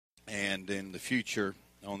And in the future,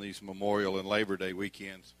 on these Memorial and Labor Day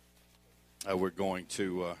weekends, we're going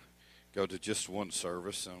to go to just one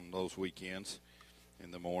service on those weekends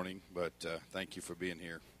in the morning. But thank you for being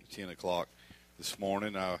here at 10 o'clock this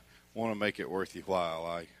morning. I want to make it worth your while.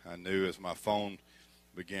 I knew as my phone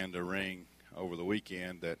began to ring over the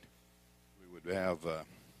weekend that we would have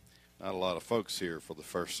not a lot of folks here for the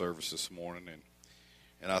first service this morning.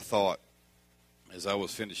 And I thought, as I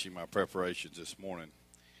was finishing my preparations this morning,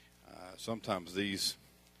 sometimes these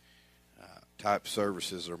type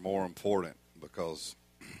services are more important because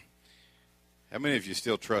how many of you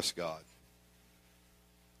still trust God?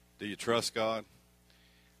 Do you trust God?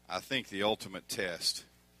 I think the ultimate test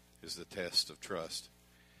is the test of trust.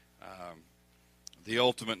 The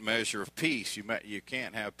ultimate measure of peace. You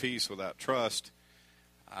can't have peace without trust.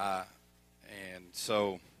 And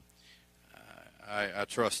so I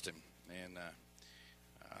trust Him. And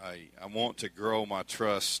I want to grow my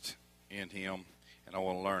trust in Him. And I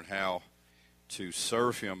want to learn how to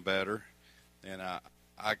serve Him better. And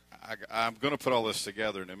I'm going to put all this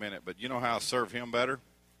together in a minute. But you know how I serve Him better?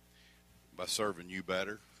 By serving you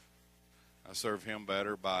better. I serve Him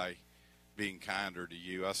better by being kinder to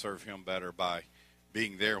you. I serve Him better by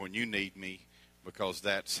being there when you need me, because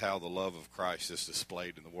that's how the love of Christ is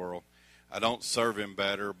displayed in the world. I don't serve Him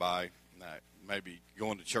better by maybe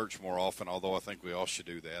going to church more often, although I think we all should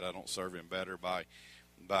do that. I don't serve Him better by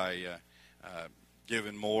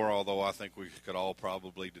giving more, although I think we could all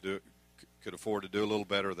probably could afford to do a little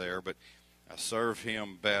better there. But I serve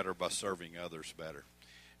Him better by serving others better.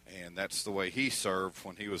 And that's the way He served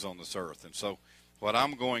when He was on this earth. And so what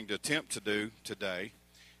I'm going to attempt to do today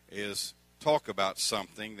is talk about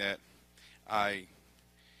something that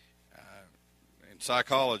in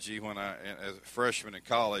psychology, when as a freshman in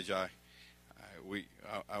college, I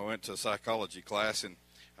went to a psychology class, and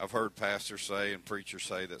I've heard pastors say and preachers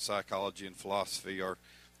say that psychology and philosophy are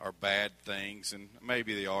bad things, and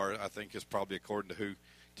maybe they are. I think it's probably according to who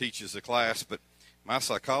teaches the class. But my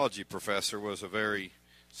psychology professor was a very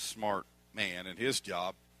smart man, and his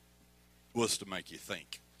job was to make you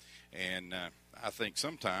think. And I think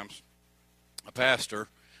sometimes a pastor,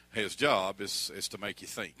 his job is to make you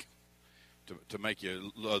think, to make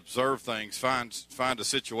you observe things, find a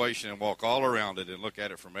situation and walk all around it and look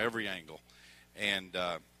at it from every angle. And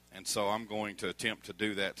so I'm going to attempt to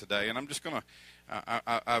do that today. And I'm just going to,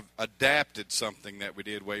 I've adapted something that we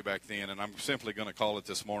did way back then, and I'm simply going to call it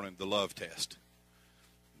this morning the love test.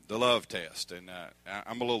 The love test. And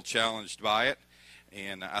I'm a little challenged by it,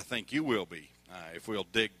 and I think you will be. If we'll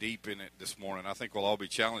dig deep in it this morning, I think we'll all be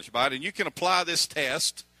challenged by it. And you can apply this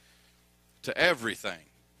test to everything.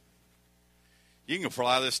 You can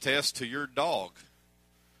apply this test to your dog,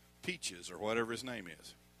 Peaches, or whatever his name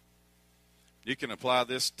is. You can apply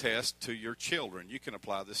this test to your children. You can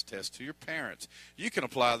apply this test to your parents. You can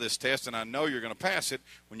apply this test, and I know you're going to pass it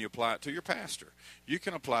when you apply it to your pastor. You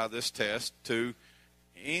can apply this test to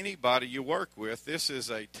anybody you work with. This is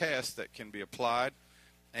a test that can be applied,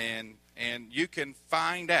 and you can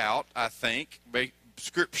find out, I think,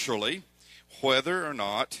 scripturally, whether or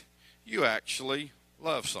not you actually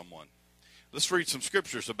love someone. Let's read some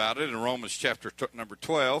scriptures about it in Romans chapter number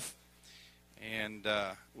 12. And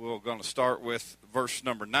we're going to start with verse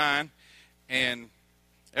number 9. And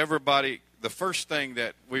everybody, the first thing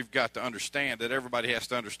that we've got to understand, that everybody has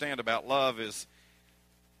to understand about love is,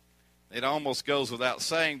 it almost goes without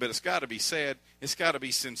saying, but it's got to be said, it's got to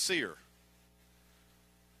be sincere.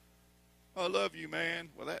 I love you, man.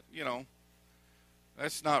 Well,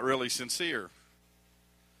 that's not really sincere.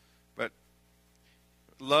 But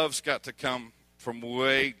love's got to come from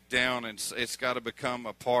way down, and it's got to become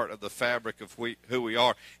a part of the fabric of who we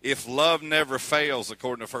are. If love never fails,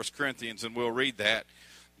 according to 1 Corinthians, and we'll read that,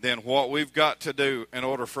 then what we've got to do in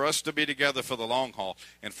order for us to be together for the long haul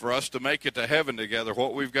and for us to make it to heaven together,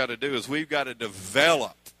 what we've got to do is we've got to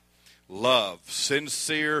develop love,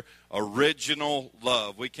 sincere, original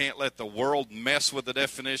love. We can't let the world mess with the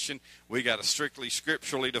definition. We got to strictly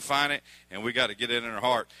scripturally define it, and we got to get it in our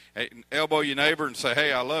heart. Hey, elbow your neighbor and say,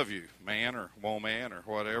 "Hey, I love you, man," or "woman," or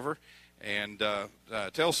whatever. And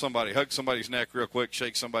tell somebody, hug somebody's neck real quick,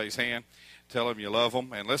 shake somebody's hand, tell them you love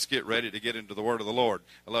them, and let's get ready to get into the word of the Lord.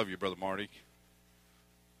 I love you, Brother Marty.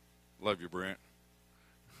 Love you, Brent.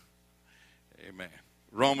 Amen.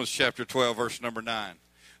 Romans chapter 12, verse number 9.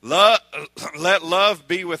 Let love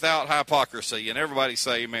be without hypocrisy. And everybody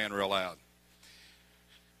say amen real loud.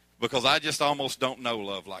 Because I just almost don't know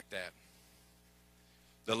love like that.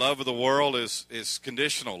 The love of the world is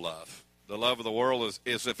conditional love. The love of the world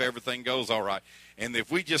is if everything goes all right. And if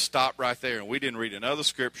we just stopped right there and we didn't read another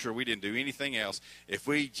scripture, we didn't do anything else, if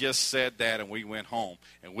we just said that and we went home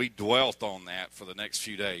and we dwelt on that for the next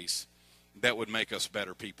few days, that would make us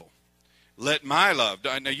better people. Let my love,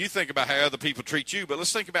 now you think about how other people treat you, but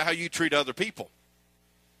let's think about how you treat other people.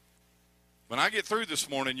 When I get through this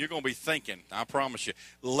morning, you're going to be thinking, I promise you,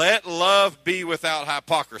 let love be without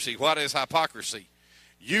hypocrisy. What is hypocrisy?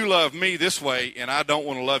 You love me this way, and I don't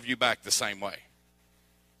want to love you back the same way.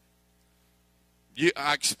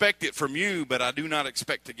 I expect it from you, but I do not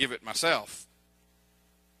expect to give it myself.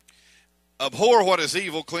 Abhor what is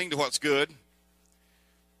evil, cling to what's good.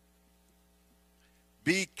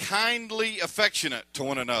 Be kindly affectionate to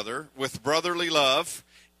one another with brotherly love,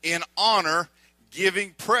 in honor,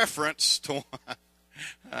 giving preference to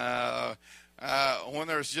when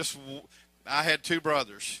there's just, I had two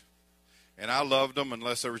brothers. And I loved them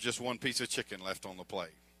unless there was just one piece of chicken left on the plate.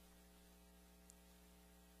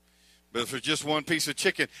 But if there's just one piece of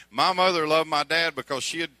chicken, my mother loved my dad because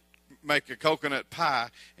she'd make a coconut pie,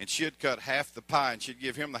 and she'd cut half the pie, and she'd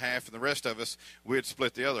give him the half, and the rest of us, we'd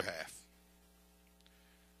split the other half.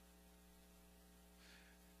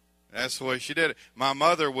 That's the way she did it. My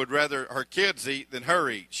mother would rather her kids eat than her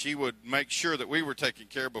eat. She would make sure that we were taken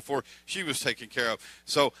care of before she was taken care of.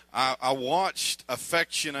 So I watched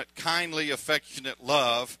kindly affectionate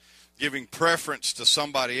love, giving preference to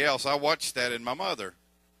somebody else. I watched that in my mother.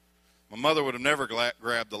 My mother would have never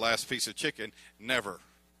grabbed the last piece of chicken, never.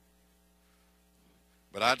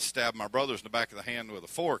 But I'd stab my brothers in the back of the hand with a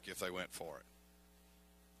fork if they went for it.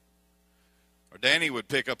 Or Danny would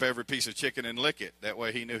pick up every piece of chicken and lick it. That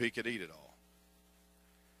way he knew he could eat it all.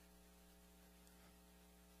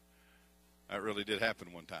 That really did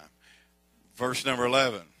happen one time. Verse number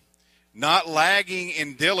 11. Not lagging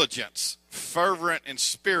in diligence, fervent in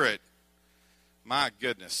spirit. My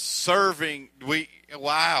goodness. Serving.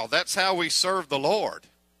 Wow, that's how we serve the Lord.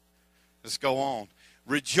 Let's go on.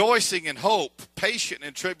 Rejoicing in hope, patient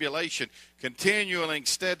in tribulation, continuing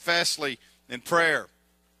steadfastly in prayer.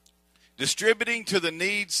 Distributing to the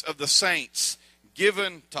needs of the saints,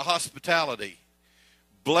 given to hospitality.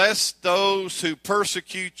 Bless those who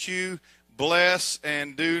persecute you. Bless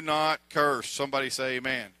and do not curse. Somebody say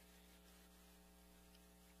amen.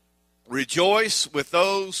 Rejoice with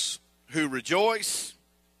those who rejoice,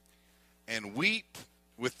 and weep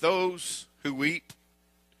with those who weep.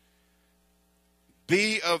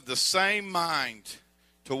 Be of the same mind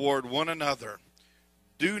toward one another.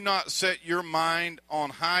 Do not set your mind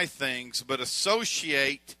on high things, but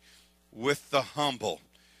associate with the humble.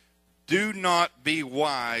 Do not be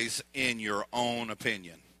wise in your own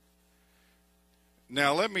opinion.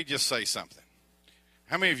 Now, let me just say something.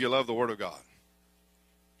 How many of you love the Word of God?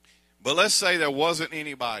 But let's say there wasn't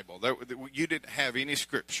any Bible. You didn't have any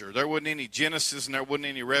Scripture. There wasn't any Genesis and there wasn't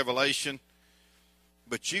any Revelation.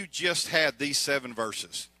 But you just had these 7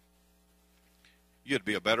 verses. You'd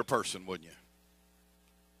be a better person, wouldn't you?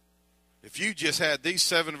 If you just had these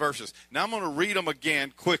 7 verses. Now I'm going to read them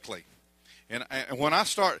again quickly. And when I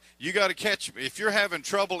start, you got to catch me. If you're having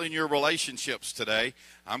trouble in your relationships today,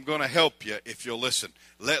 I'm going to help you if you'll listen.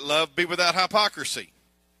 Let love be without hypocrisy.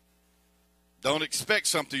 Don't expect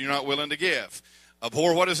something you're not willing to give.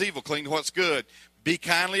 Abhor what is evil, cling to what's good. Be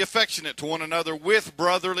kindly affectionate to one another with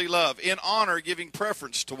brotherly love. In honor, giving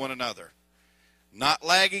preference to one another. Not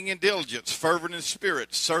lagging in diligence, fervent in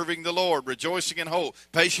spirit, serving the Lord, rejoicing in hope,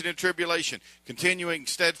 patient in tribulation, continuing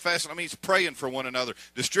steadfast. That means praying for one another,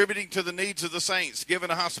 distributing to the needs of the saints, giving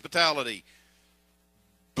a hospitality.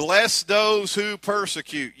 Bless those who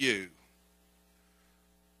persecute you.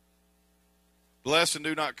 Bless and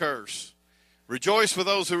do not curse. Rejoice with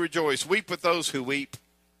those who rejoice. Weep with those who weep.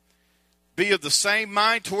 Be of the same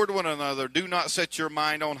mind toward one another. Do not set your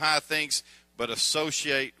mind on high things, but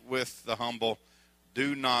associate with the humble.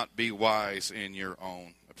 Do not be wise in your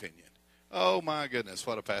own opinion. Oh, my goodness,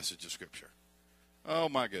 what a passage of Scripture. Oh,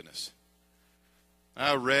 my goodness.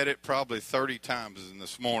 I read it probably 30 times in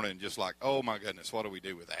this morning, just like, oh, my goodness, what do we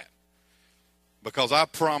do with that? Because I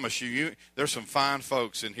promise you, there's some fine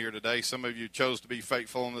folks in here today. Some of you chose to be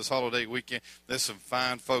faithful on this holiday weekend. There's some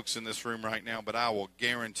fine folks in this room right now, but I will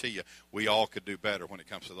guarantee you we all could do better when it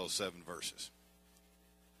comes to those 7 verses.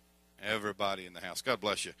 Everybody in the house. God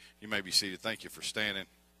bless you. You may be seated. Thank you for standing.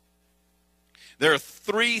 There are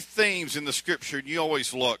 3 themes in the Scripture, and you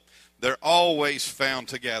always look. They're always found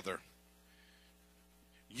together.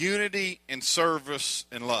 Unity and service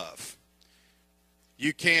and love.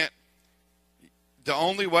 You can't. The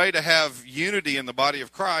only way to have unity in the body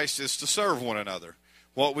of Christ is to serve one another.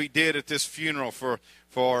 What we did at this funeral for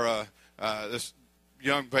this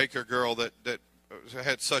young Baker girl that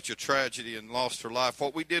had such a tragedy and lost her life,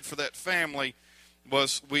 what we did for that family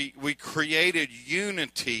was we created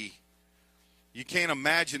unity. You can't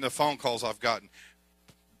imagine the phone calls I've gotten.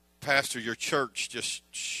 Pastor, your church just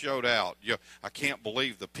showed out. I can't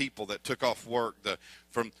believe the people that took off work,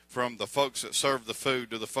 from the folks that served the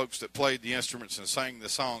food to the folks that played the instruments and sang the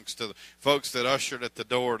songs to the folks that ushered at the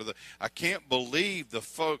door. I can't believe the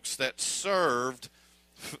folks that served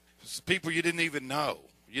people you didn't even know.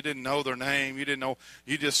 You didn't know their name. You didn't know.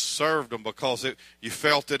 You just served them because you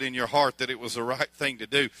felt it in your heart that it was the right thing to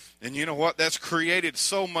do. And you know what? That's created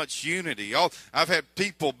so much unity. I've had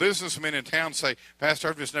people, businessmen in town say, Pastor,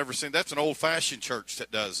 I've just never seen. That's an old-fashioned church that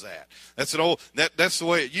does that. That's the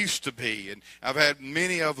way it used to be. And I've had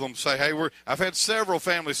many of them say, hey, I've had several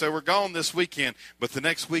families say, we're gone this weekend, but the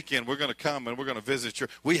next weekend we're going to come and we're going to visit your.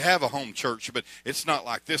 We have a home church, but it's not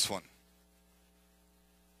like this one.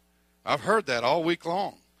 I've heard that all week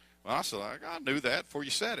long. Well, I said, I knew that before you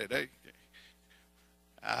said it. Hey,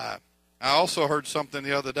 I also heard something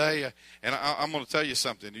the other day, and I'm going to tell you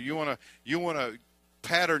something. You want to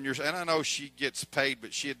pattern your, and I know she gets paid,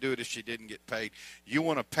 but she'd do it if she didn't get paid. You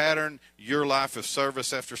want to pattern your life of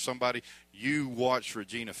service after somebody, you watch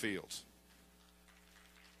Regina Fields.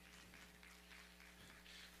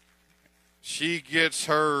 She gets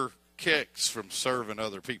her kicks from serving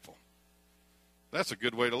other people. That's a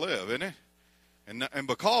good way to live, isn't it? And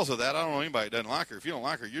because of that, I don't know anybody that doesn't like her. If you don't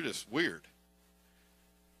like her, you're just weird.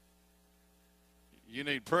 You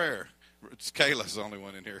need prayer. It's Kayla's the only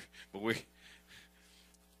one in here. But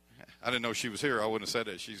I didn't know she was here. I wouldn't have said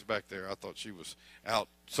that. She's back there. I thought she was out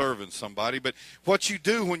serving somebody. But what you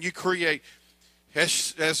do when you create,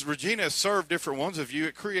 as Regina has served different ones of you,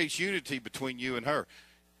 it creates unity between you and her.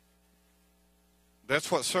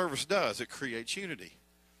 That's what service does. It creates unity.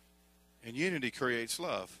 And unity creates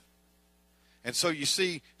love. And so you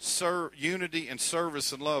see, unity and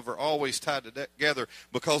service and love are always tied together,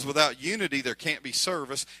 because without unity there can't be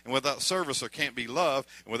service, and without service there can't be love,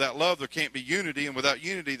 and without love there can't be unity, and without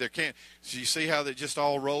unity there can't. So you see how that just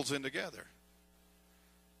all rolls in together.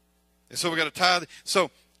 And so we got to tie.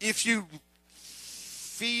 So if you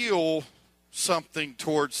feel something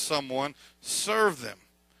towards someone, serve them.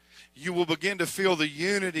 You will begin to feel the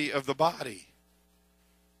unity of the body.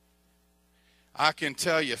 I can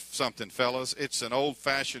tell you something, fellas. It's an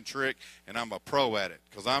old-fashioned trick, and I'm a pro at it,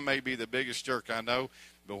 because I may be the biggest jerk I know,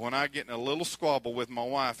 but when I get in a little squabble with my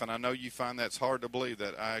wife, and I know you find that's hard to believe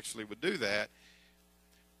that I actually would do that,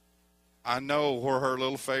 I know where her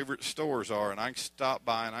little favorite stores are, and I can stop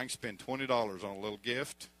by and I can spend $20 on a little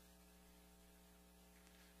gift,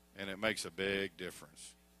 and it makes a big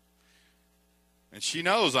difference. And she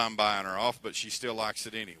knows I'm buying her off, but she still likes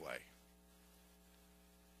it anyway.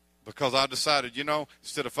 Because I decided,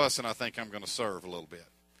 instead of fussing, I think I'm going to serve a little bit.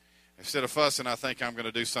 Instead of fussing, I think I'm going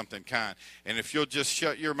to do something kind. And if you'll just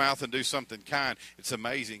shut your mouth and do something kind, it's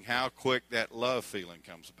amazing how quick that love feeling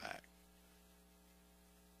comes back.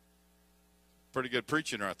 Pretty good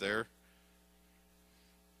preaching right there.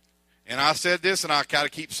 And I said this, and I got to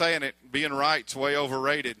keep saying it, being right's way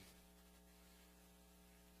overrated.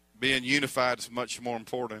 Being unified is much more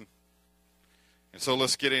important. And so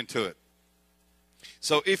let's get into it.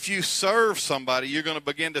 So if you serve somebody, you're going to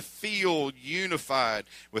begin to feel unified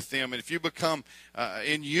with them. And if you become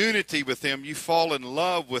in unity with them, you fall in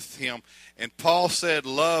love with him. And Paul said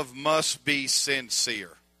love must be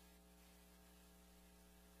sincere.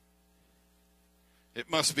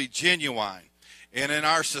 It must be genuine. And in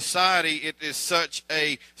our society, it is such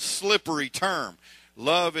a slippery term.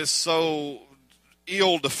 Love is so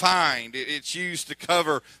ill-defined. It's used to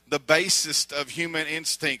cover the basest of human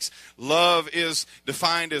instincts. Love is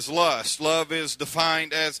defined as lust. Love is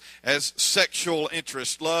defined as sexual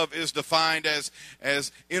interest. Love is defined as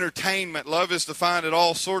entertainment. Love is defined as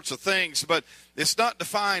all sorts of things, but it's not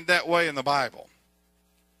defined that way in the Bible.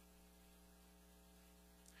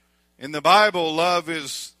 In the Bible, love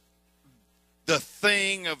is the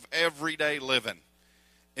thing of everyday living.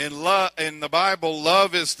 In the Bible,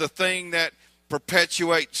 love is the thing that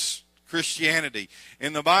perpetuates Christianity.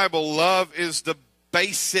 In the Bible, love is the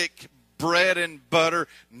basic bread and butter,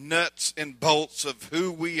 nuts and bolts of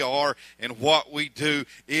who we are and what we do.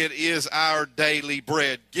 It is our daily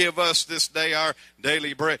bread. Give us this day our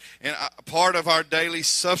daily bread. And part of our daily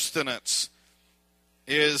sustenance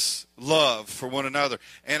is love for one another.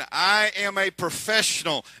 And I am a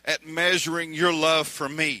professional at measuring your love for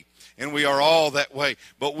me. And we are all that way.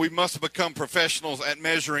 But we must become professionals at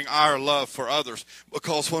measuring our love for others.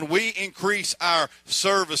 Because when we increase our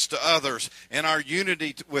service to others and our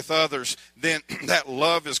unity with others, then that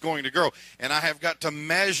love is going to grow. And I have got to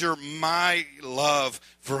measure my love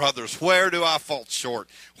for others? Where do I fall short?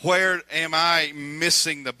 Where am I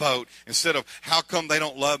missing the boat? Instead of, how come they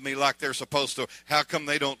don't love me like they're supposed to? How come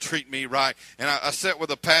they don't treat me right? And I sat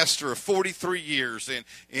with a pastor of 43 years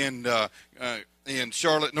in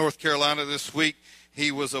Charlotte, North Carolina this week.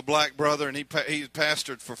 He was a black brother, and he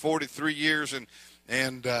pastored for 43 years,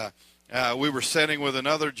 and we were sitting with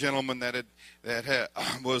another gentleman that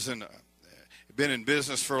been in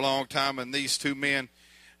business for a long time, and these two men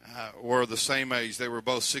were the same age. They were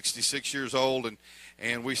both 66 years old,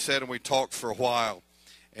 and we sat and we talked for a while.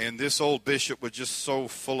 And this old bishop was just so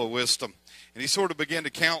full of wisdom. And he sort of began to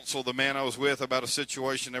counsel the man I was with about a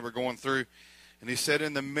situation they were going through. And he said,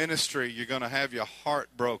 in the ministry, you're going to have your heart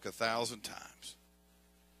broke 1,000 times.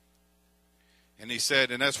 And he said,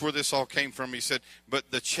 and that's where this all came from. He said, but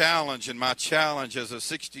the challenge, and my challenge as a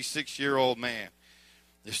 66-year-old man,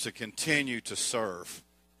 is to continue to serve.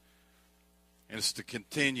 And it's to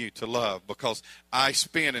continue to love. Because I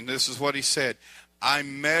spend, and this is what he said, I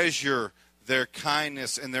measure their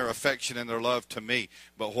kindness and their affection and their love to me.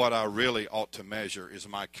 But what I really ought to measure is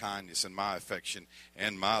my kindness and my affection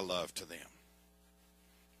and my love to them.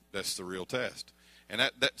 That's the real test. And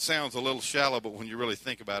that sounds a little shallow, but when you really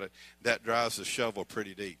think about it, that drives the shovel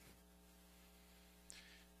pretty deep.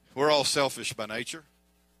 We're all selfish by nature.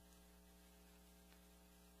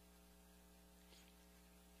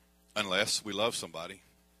 Unless we love somebody.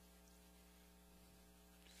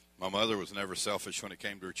 My mother was never selfish when it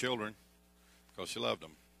came to her children because she loved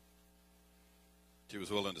them. She was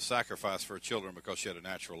willing to sacrifice for her children because she had a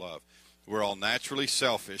natural love. We're all naturally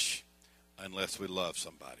selfish unless we love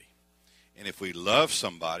somebody. And if we love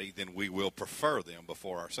somebody, then we will prefer them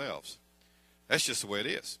before ourselves. That's just the way it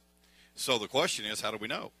is. So the question is, how do we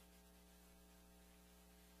know?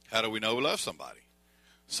 How do we know we love somebody?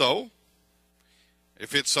 So,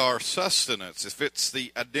 if it's our sustenance, if it's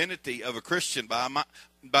the identity of a Christian,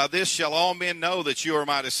 by this shall all men know that you are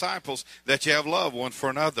my disciples, that you have love one for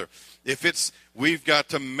another. If it's, we've got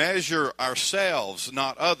to measure ourselves,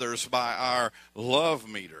 not others, by our love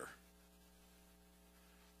meter.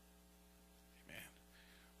 Amen.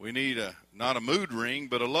 We need not a mood ring,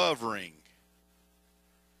 but a love ring.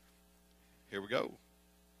 Here we go.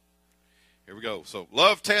 Here we go. So,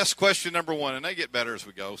 love test question number 1, and they get better as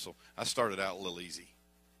we go, so I started out a little easy.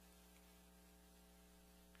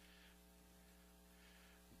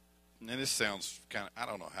 And this sounds kind of, I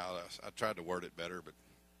don't know how I tried to word it better, but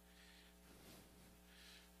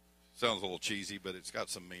it sounds a little cheesy, but it's got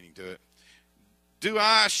some meaning to it. Do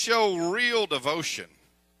I show real devotion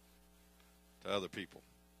to other people?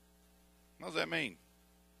 What does that mean?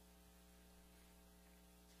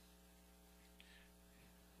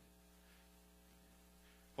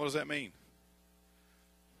 What does that mean?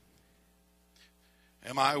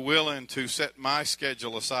 Am I willing to set my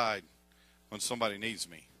schedule aside when somebody needs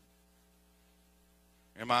me?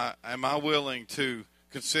 Am I willing to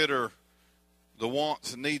consider the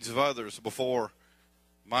wants and needs of others before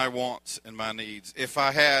my wants and my needs? If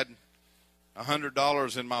I had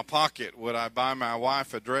 $100 in my pocket, would I buy my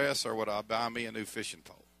wife a dress or would I buy me a new fishing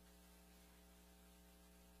pole?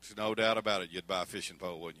 There's no doubt about it, you'd buy a fishing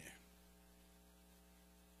pole, wouldn't you?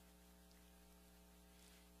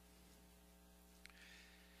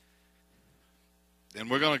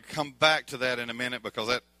 And we're going to come back to that in a minute because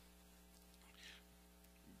that,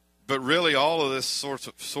 but really all of this sort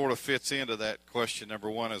of fits into that question number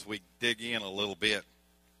 1 as we dig in a little bit.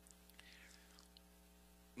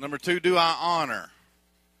 Number 2, do I honor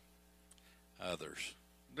others?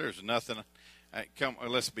 There's nothing,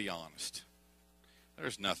 let's be honest.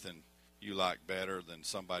 There's nothing you like better than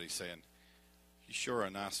somebody saying, you sure are a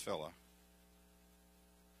nice fella.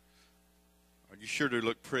 Or you sure do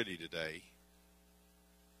look pretty today.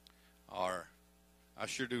 Or, I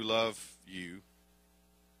sure do love you.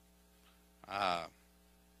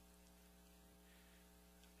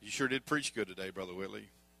 You sure did preach good today, Brother Whitley.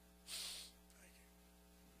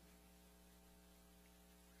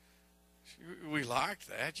 Thank you. We like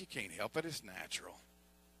that. You can't help it. It's natural.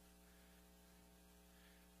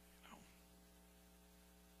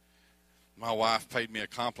 My wife paid me a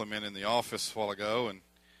compliment in the office a while ago, and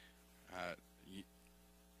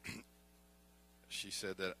she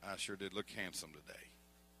said that I sure did look handsome today.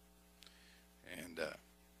 And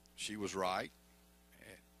she was right.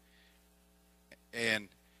 And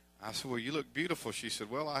I said, well, you look beautiful. She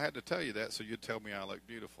said, well, I had to tell you that so you'd tell me I look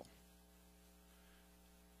beautiful.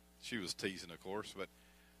 She was teasing, of course, but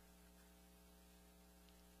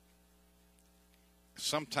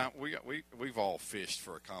sometimes we've all fished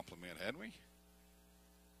for a compliment, hadn't we?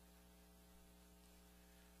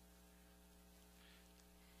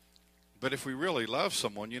 But if we really love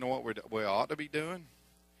someone, you know what we ought to be doing?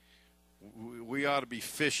 we ought to be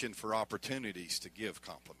fishing for opportunities to give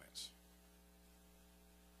compliments.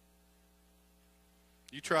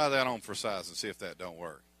 You try that on for size and see if that don't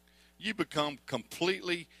work. You become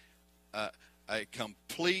completely a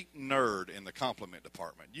complete nerd in the compliment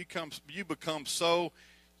department. You become so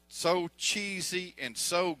cheesy and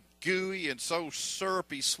so gooey and so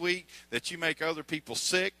syrupy sweet that you make other people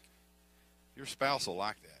sick. Your spouse will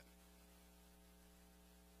like that.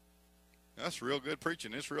 That's real good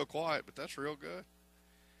preaching. It's real quiet, but that's real good.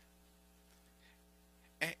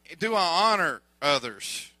 Do I honor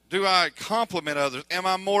others? Do I compliment others? Am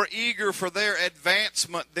I more eager for their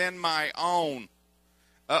advancement than my own?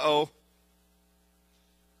 Uh-oh.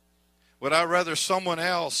 Would I rather someone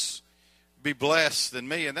else be blessed than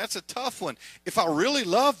me? And that's a tough one. If I really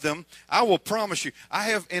love them, I will promise you, I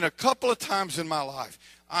have, in a couple of times in my life,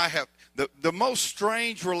 I have the most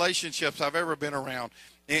strange relationships I've ever been around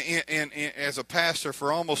as a pastor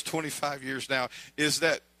for almost 25 years now, is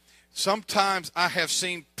that sometimes I have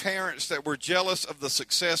seen parents that were jealous of the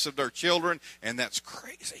success of their children, and that's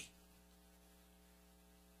crazy.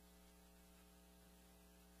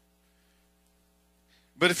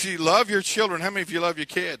 But if you love your children, how many of you love your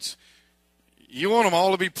kids? You want them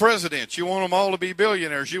all to be presidents. You want them all to be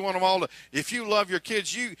billionaires. You want them all to, if you love your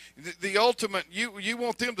kids, the ultimate, you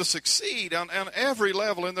want them to succeed on every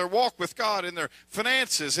level in their walk with God, in their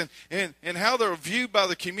finances, and how they're viewed by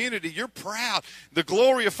the community. You're proud. The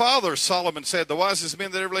glory of fathers, Solomon said, the wisest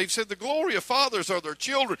men that ever lived, said, the glory of fathers are their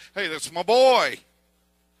children. Hey, that's my boy,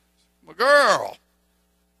 my girl.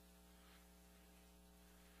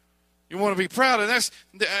 You want to be proud, and that's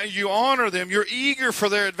you honor them. You're eager for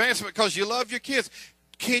their advancement because you love your kids.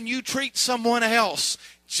 Can you treat someone else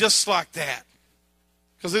just like that?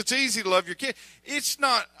 Because it's easy to love your kid. It's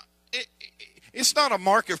not a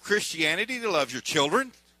mark of Christianity to love your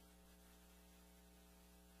children.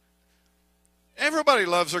 Everybody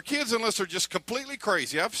loves their kids unless they're just completely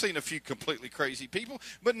crazy. I've seen a few completely crazy people,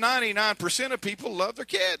 but 99% of people love their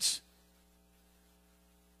kids.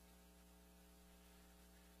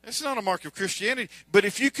 It's not a mark of Christianity. But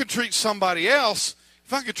if you could treat somebody else,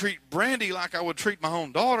 if I could treat Brandy like I would treat my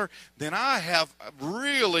own daughter, then I have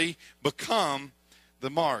really become the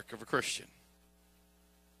mark of a Christian.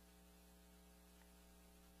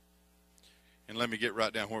 And let me get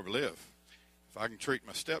right down where we live. If I can treat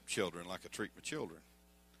my stepchildren like I treat my children.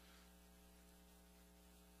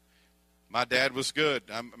 My dad was good.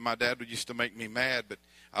 My dad used to make me mad, but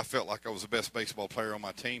I felt like I was the best baseball player on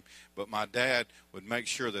my team. But my dad would make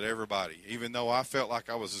sure that everybody, even though I felt like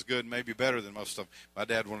I was as good, maybe better than most of them, my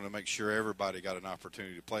dad wanted to make sure everybody got an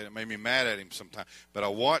opportunity to play. It made me mad at him sometimes. But I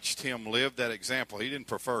watched him live that example. He didn't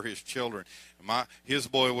prefer his children. His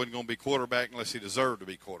boy wasn't going to be quarterback unless he deserved to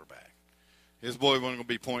be quarterback. His boy wasn't going to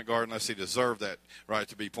be point guard unless he deserved that right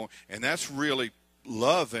to be point. And that's really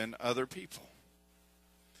loving other people.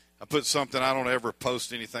 I put something, I don't ever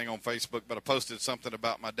post anything on Facebook, but I posted something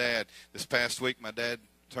about my dad. This past week, my dad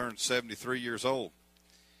turned 73 years old.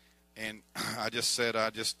 And I just said,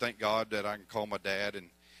 I just thank God that I can call my dad,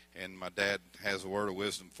 and my dad has a word of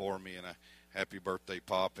wisdom for me, and a happy birthday,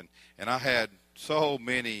 Pop. And I had so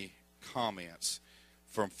many comments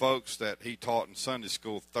from folks that he taught in Sunday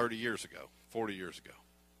school 30 years ago, 40 years ago,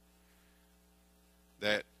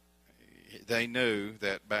 that they knew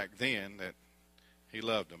that back then that he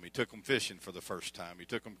loved them. He took them fishing for the first time. He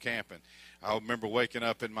took them camping. I remember waking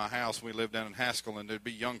up in my house. We lived down in Haskell, and there'd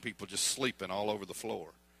be young people just sleeping all over the floor.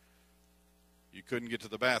 You couldn't get to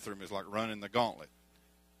the bathroom. It's like running the gauntlet.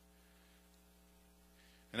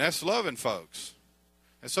 And that's loving folks.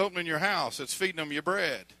 It's opening your house. It's feeding them your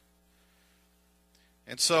bread.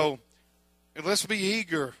 And so let's be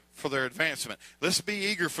eager for their advancement. Let's be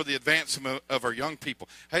eager for the advancement of our young people.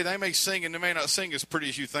 Hey, they may sing and they may not sing as pretty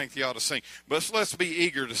as you think they ought to sing, but let's be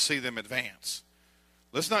eager to see them advance.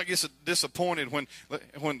 Let's not get disappointed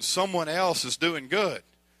when someone else is doing good.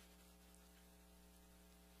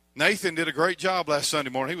 Nathan did a great job last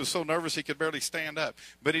Sunday morning. He was so nervous he could barely stand up.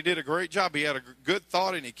 But he did a great job. He had a good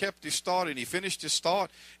thought, and he kept his thought, and he finished his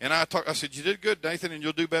thought. And I said, you did good, Nathan, and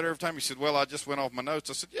you'll do better every time. He said, well, I just went off my notes.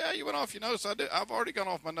 I said, yeah, you went off your notes. I did. I've already gone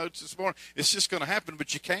off my notes this morning. It's just going to happen.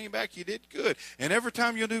 But you came back. You did good. And every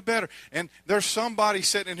time you'll do better. And there's somebody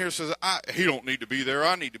sitting in here who says, he don't need to be there.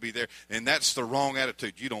 I need to be there. And that's the wrong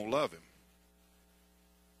attitude. You don't love him.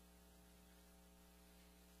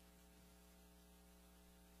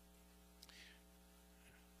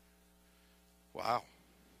 Wow.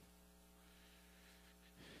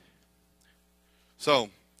 So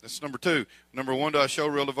that's number two. Number one, do I show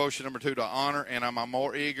real devotion? Number two, do I honor? And am I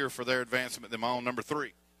more eager for their advancement than my own? Number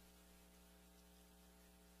three.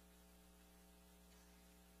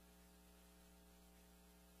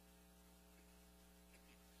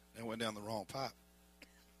 It went down the wrong pipe.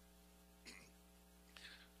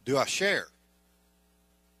 Do I share?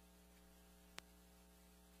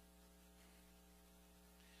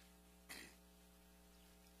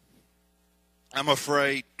 I'm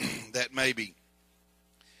afraid that maybe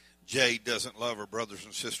Jade doesn't love her brothers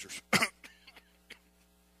and sisters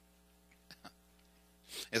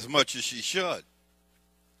as much as she should.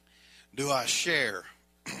 Do I share?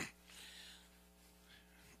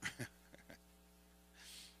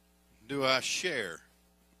 Do I share?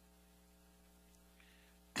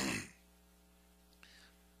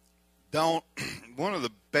 One of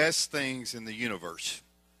the best things in the universe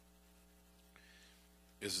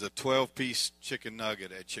is the 12-piece chicken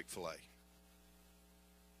nugget at Chick-fil-A.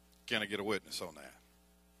 Can I get a witness on that?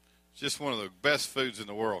 It's just one of the best foods in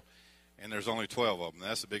the world, and there's only 12 of them.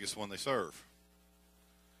 That's the biggest one they serve.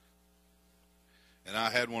 And I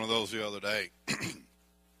had one of those the other day,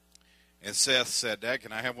 and Seth said, Dad,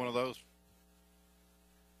 can I have one of those?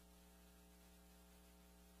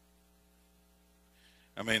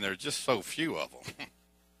 I mean, there's just so few of them.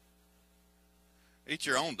 Eat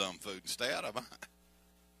your own dumb food and stay out of mine.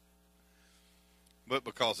 But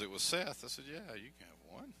because it was Seth, I said, yeah, you can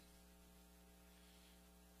have one.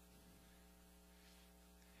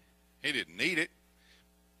 He didn't need it,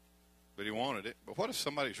 but he wanted it. But what if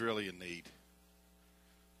somebody's really in need?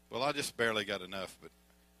 Well, I just barely got enough. But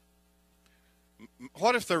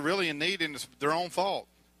what if they're really in need and it's their own fault?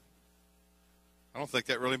 I don't think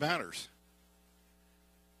that really matters.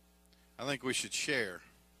 I think we should share.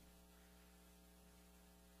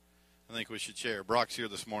 I think we should share. Brock's here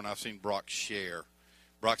this morning. I've seen Brock share.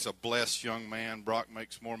 Brock's a blessed young man. Brock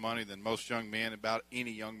makes more money than most young men, about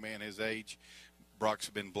any young man his age.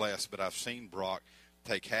 Brock's been blessed, but I've seen Brock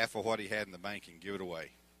take half of what he had in the bank and give it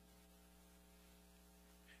away.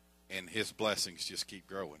 And his blessings just keep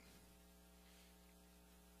growing.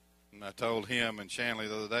 And I told him and Shanley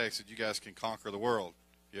the other day, I said, you guys can conquer the world.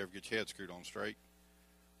 You ever get your head screwed on straight?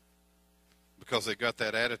 Because they got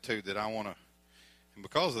that attitude that I want to. And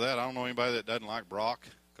because of that, I don't know anybody that doesn't like Brock,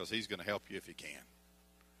 because he's going to help you if he can.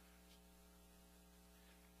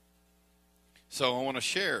 So I want to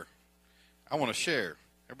share. I want to share.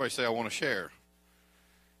 Everybody say, I want to share.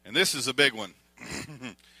 And this is a big one.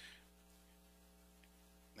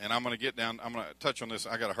 And I'm going to get down. I'm going to touch on this.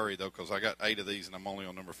 I got to hurry, though, because I got 8 of these, and I'm only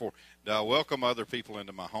on number 4. Do I welcome other people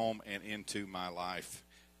into my home and into my life?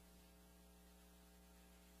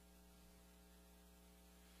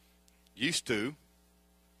 Used to.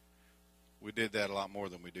 We did that a lot more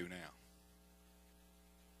than we do now.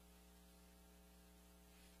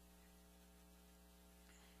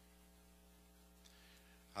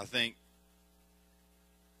 I think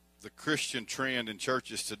the Christian trend in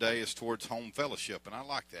churches today is towards home fellowship, and I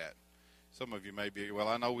like that. Some of you may be, well,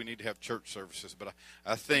 I know we need to have church services, but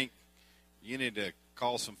I think you need to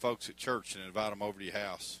call some folks at church and invite them over to your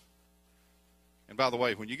house. And by the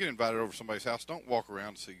way, when you get invited over to somebody's house, don't walk around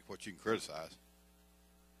and see what you can criticize.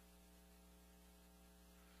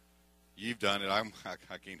 You've done it. I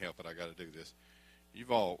can't help it. I got to do this.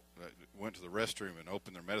 You've all went to the restroom and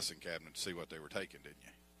opened their medicine cabinet to see what they were taking, didn't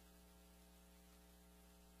you?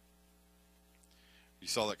 You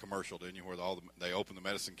saw that commercial, didn't you, where they opened the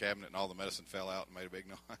medicine cabinet and all the medicine fell out and made a big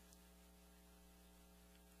noise?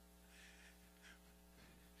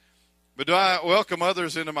 But do I welcome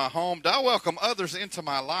others into my home? Do I welcome others into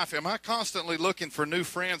my life? Am I constantly looking for new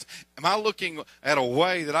friends? Am I looking at a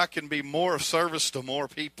way that I can be more of service to more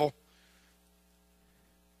people?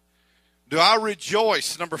 Do I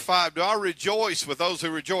rejoice? Number 5, do I rejoice with those who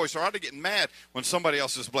rejoice? Or I get mad when somebody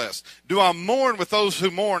else is blessed? Do I mourn with those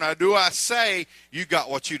who mourn? Or do I say, you got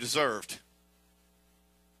what you deserved?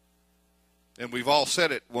 And we've all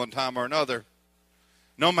said it one time or another.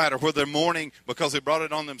 No matter whether they're mourning because they brought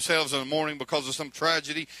it on themselves or mourning because of some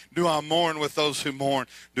tragedy, do I mourn with those who mourn?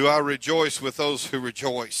 Do I rejoice with those who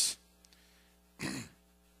rejoice?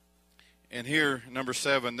 And here, number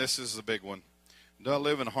 7, this is the big one. Do I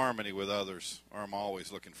live in harmony with others, or am I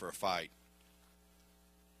always looking for a fight?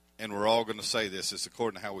 And we're all going to say this. It's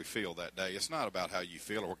according to how we feel that day. It's not about how you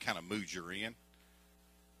feel or what kind of mood you're in.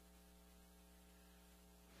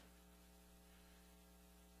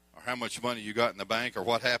 Or how much money you got in the bank, or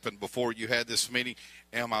what happened before you had this meeting.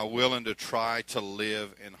 Am I willing to try to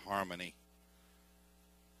live in harmony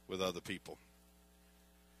with other people?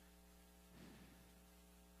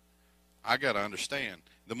 I got to understand.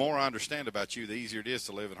 The more I understand about you, the easier it is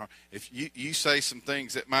to live in harmony. If you say some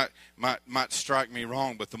things that might strike me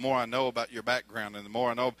wrong, but the more I know about your background and the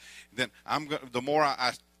more I know, then the more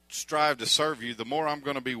I strive to serve you, the more I'm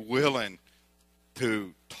going to be willing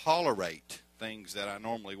to tolerate things that I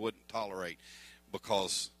normally wouldn't tolerate,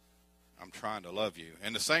 because I'm trying to love you.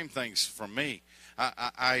 And the same thing's from me.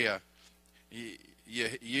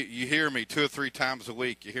 You hear me 2 or 3 times a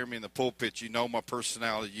week. You hear me in the pulpit. You know my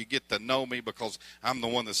personality. You get to know me because I'm the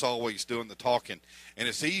one that's always doing the talking. And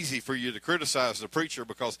it's easy for you to criticize the preacher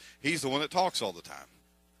because he's the one that talks all the time.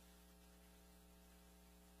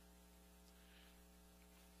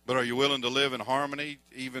 But are you willing to live in harmony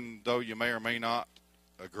even though you may or may not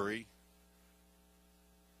agree?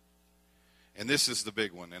 And this is the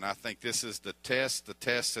big one, and I think this is the test.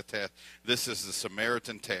 This is the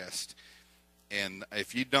Samaritan test. And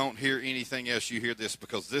if you don't hear anything else, you hear this,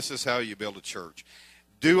 because this is how you build a church.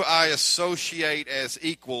 Do I associate as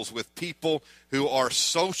equals with people who are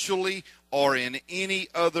socially or in any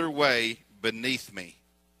other way beneath me?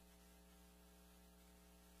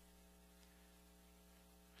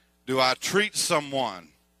 Do I treat someone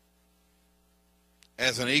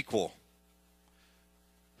as an equal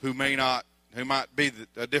who might be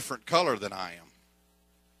a different color than I am?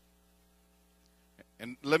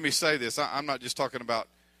 And let me say this, I'm not just talking about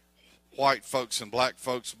white folks and black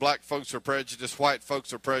folks. Black folks are prejudiced, white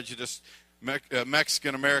folks are prejudiced,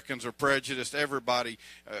 Mexican Americans are prejudiced, everybody,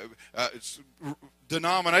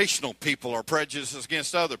 denominational people are prejudiced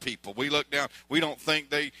against other people. We look down, we don't think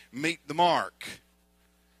they meet the mark.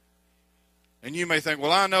 And you may think,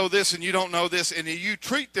 well, I know this and you don't know this, and if you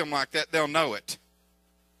treat them like that, they'll know it.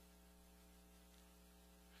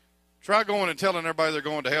 Try going and telling everybody they're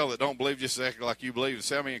going to hell that don't believe just exactly like you believe and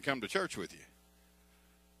say, I'm going to come to church with you.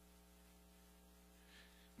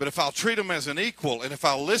 But if I'll treat them as an equal and if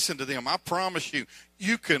I'll listen to them, I promise you,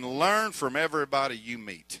 you can learn from everybody you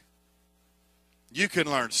meet. You can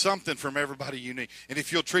learn something from everybody you meet. And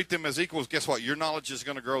if you'll treat them as equals, guess what? Your knowledge is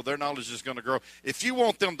going to grow. Their knowledge is going to grow. If you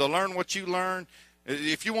want them to learn what you learn,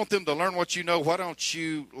 if you want them to learn what you know, why don't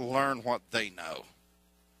you learn what they know?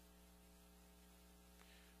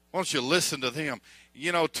 Why don't you listen to them?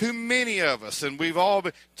 You know, too many of us, and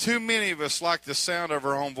too many of us like the sound of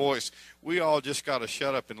our own voice. We all just got to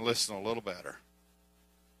shut up and listen a little better.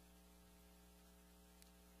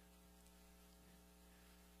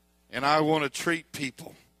 And I want to treat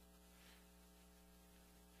people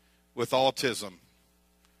with autism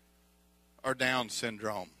or Down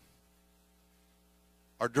syndrome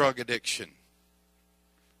or drug addiction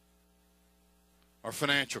or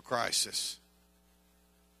financial crisis.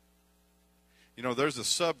 You know, there's a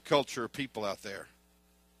subculture of people out there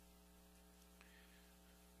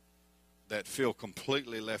that feel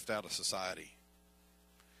completely left out of society.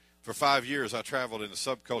 For 5 years, I traveled in a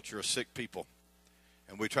subculture of sick people,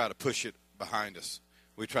 and we try to push it behind us.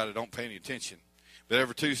 We try to don't pay any attention. But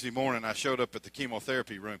every Tuesday morning, I showed up at the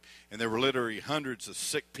chemotherapy room, and there were literally hundreds of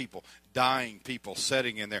sick people, dying people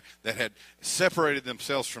sitting in there that had separated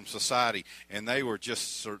themselves from society, and they were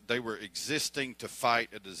existing to fight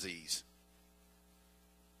a disease.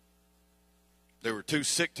 They were too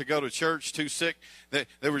sick to go to church, too sick.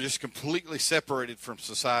 They were just completely separated from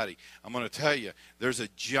society. I'm going to tell you, there's a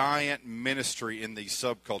giant ministry in these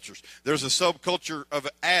subcultures. There's a subculture of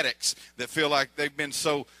addicts that feel like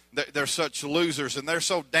they're such losers and they're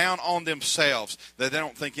so down on themselves that they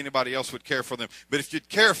don't think anybody else would care for them. But if you'd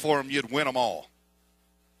care for them, you'd win them all.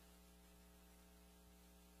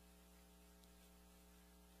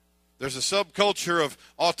 There's a subculture of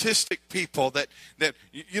autistic people that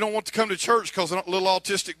you don't want to come to church because a little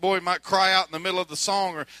autistic boy might cry out in the middle of the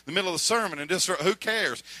song or the middle of the sermon, and just who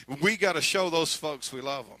cares? We got to show those folks we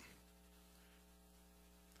love them.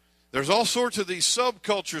 There's all sorts of these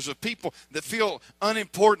subcultures of people that feel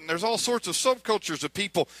unimportant. There's all sorts of subcultures of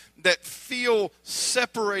people that feel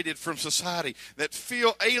separated from society, that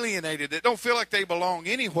feel alienated, that don't feel like they belong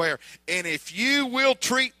anywhere. And if you will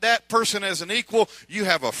treat that person as an equal, you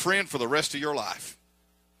have a friend for the rest of your life.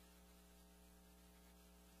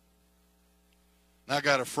 I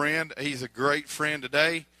got a friend. He's a great friend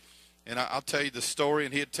today. And I'll tell you the story,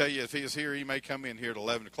 and he'd tell you if he was here, he may come in here at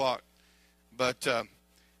 11 o'clock. But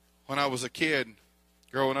when I was a kid,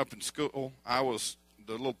 growing up in school, I was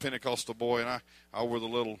the little Pentecostal boy, and I wore the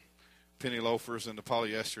little penny loafers and the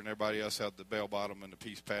polyester, and everybody else had the bell bottom and the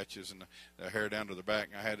piece patches and the hair down to the back,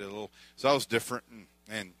 and I had so I was different,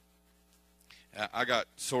 and I got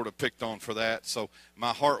sort of picked on for that, so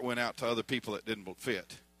my heart went out to other people that didn't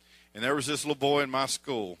fit. And there was this little boy in my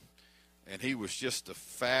school, and he was just a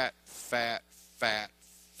fat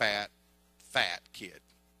kid.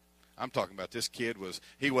 I'm talking about this kid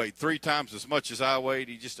he weighed 3 times as much as I weighed.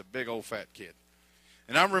 He's just a big old fat kid.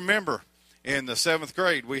 And I remember in the 7th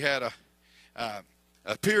grade, we had a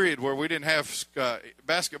period where we didn't have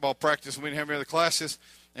basketball practice and we didn't have any other classes.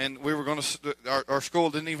 And we were our school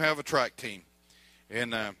didn't even have a track team.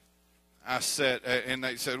 And I said, and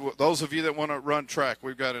they said, well, those of you that want to run track,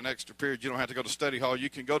 we've got an extra period. You don't have to go to study hall. You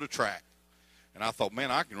can go to track. And I thought,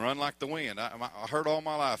 man, I can run like the wind. I heard all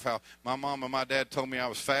my life how my mom and my dad told me I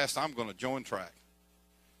was fast. I'm going to join track.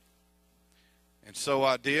 And so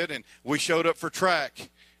I did, and we showed up for track,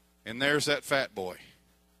 and there's that fat boy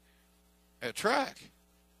at track.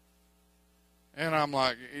 And I'm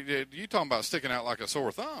like, you talking about sticking out like a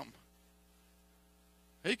sore thumb.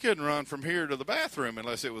 He couldn't run from here to the bathroom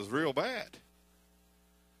unless it was real bad.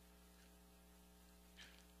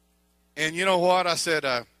 And you know what? I said,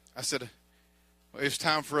 it's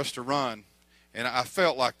time for us to run. And I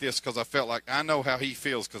felt like this because I felt like I know how he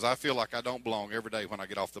feels, because I feel like I don't belong every day when I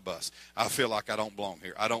get off the bus. I feel like I don't belong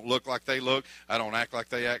here. I don't look like they look. I don't act like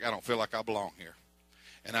they act. I don't feel like I belong here.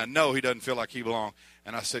 And I know he doesn't feel like he belongs.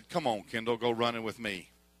 And I said, come on, Kendall, go running with me.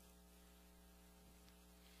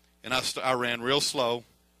 And I ran real slow.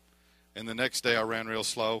 And the next day I ran real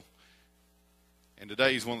slow. And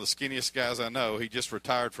today he's one of the skinniest guys I know. He just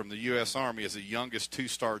retired from the U.S. Army as the youngest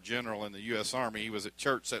 2-star general in the U.S. Army. He was at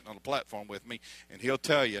church sitting on the platform with me. And he'll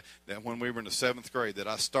tell you that when we were in the 7th grade that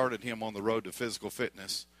I started him on the road to physical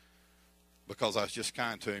fitness because I was just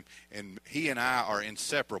kind to him. And he and I are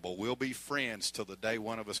inseparable. We'll be friends till the day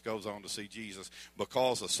one of us goes on to see Jesus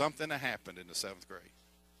because of something that happened in the 7th grade.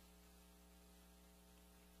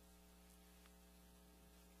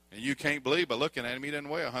 And you can't believe by looking at him, he doesn't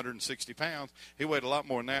weigh 160 pounds. He weighed a lot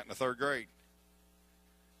more than that in the 3rd grade.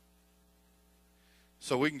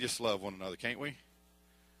 So we can just love one another, can't we?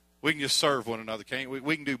 We can just serve one another, can't we?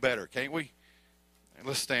 We can do better, can't we? And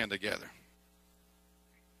let's stand together.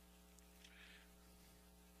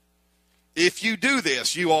 If you do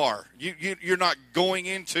this, you are. You're not going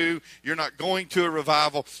to a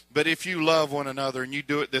revival, but if you love one another and you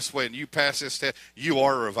do it this way and you pass this test, you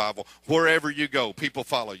are a revival. Wherever you go, people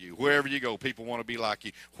follow you. Wherever you go, people want to be like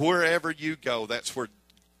you. Wherever you go, that's where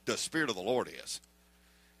the Spirit of the Lord is.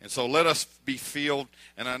 And so let us be filled.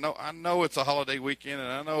 And I know it's a holiday weekend, and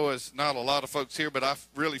I know it's not a lot of folks here, but I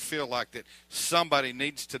really feel like that somebody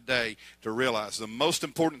needs today to realize the most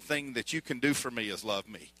important thing that you can do for me is love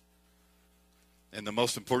me. And the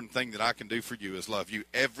most important thing that I can do for you is love you.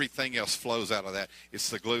 Everything else flows out of that. It's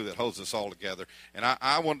the glue that holds us all together. And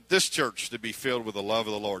I want this church to be filled with the love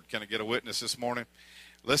of the Lord. Can I get a witness this morning?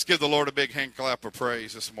 Let's give the Lord a big hand clap of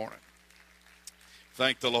praise this morning.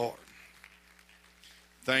 Thank the Lord.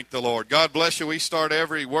 Thank the Lord. God bless you. We start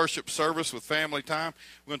every worship service with family time.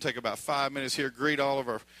 We're going to take about 5 minutes here. Greet all of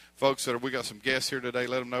our folks we got some guests here today.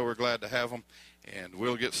 Let them know we're glad to have them. And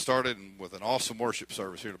we'll get started with an awesome worship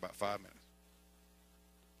service here in about 5 minutes.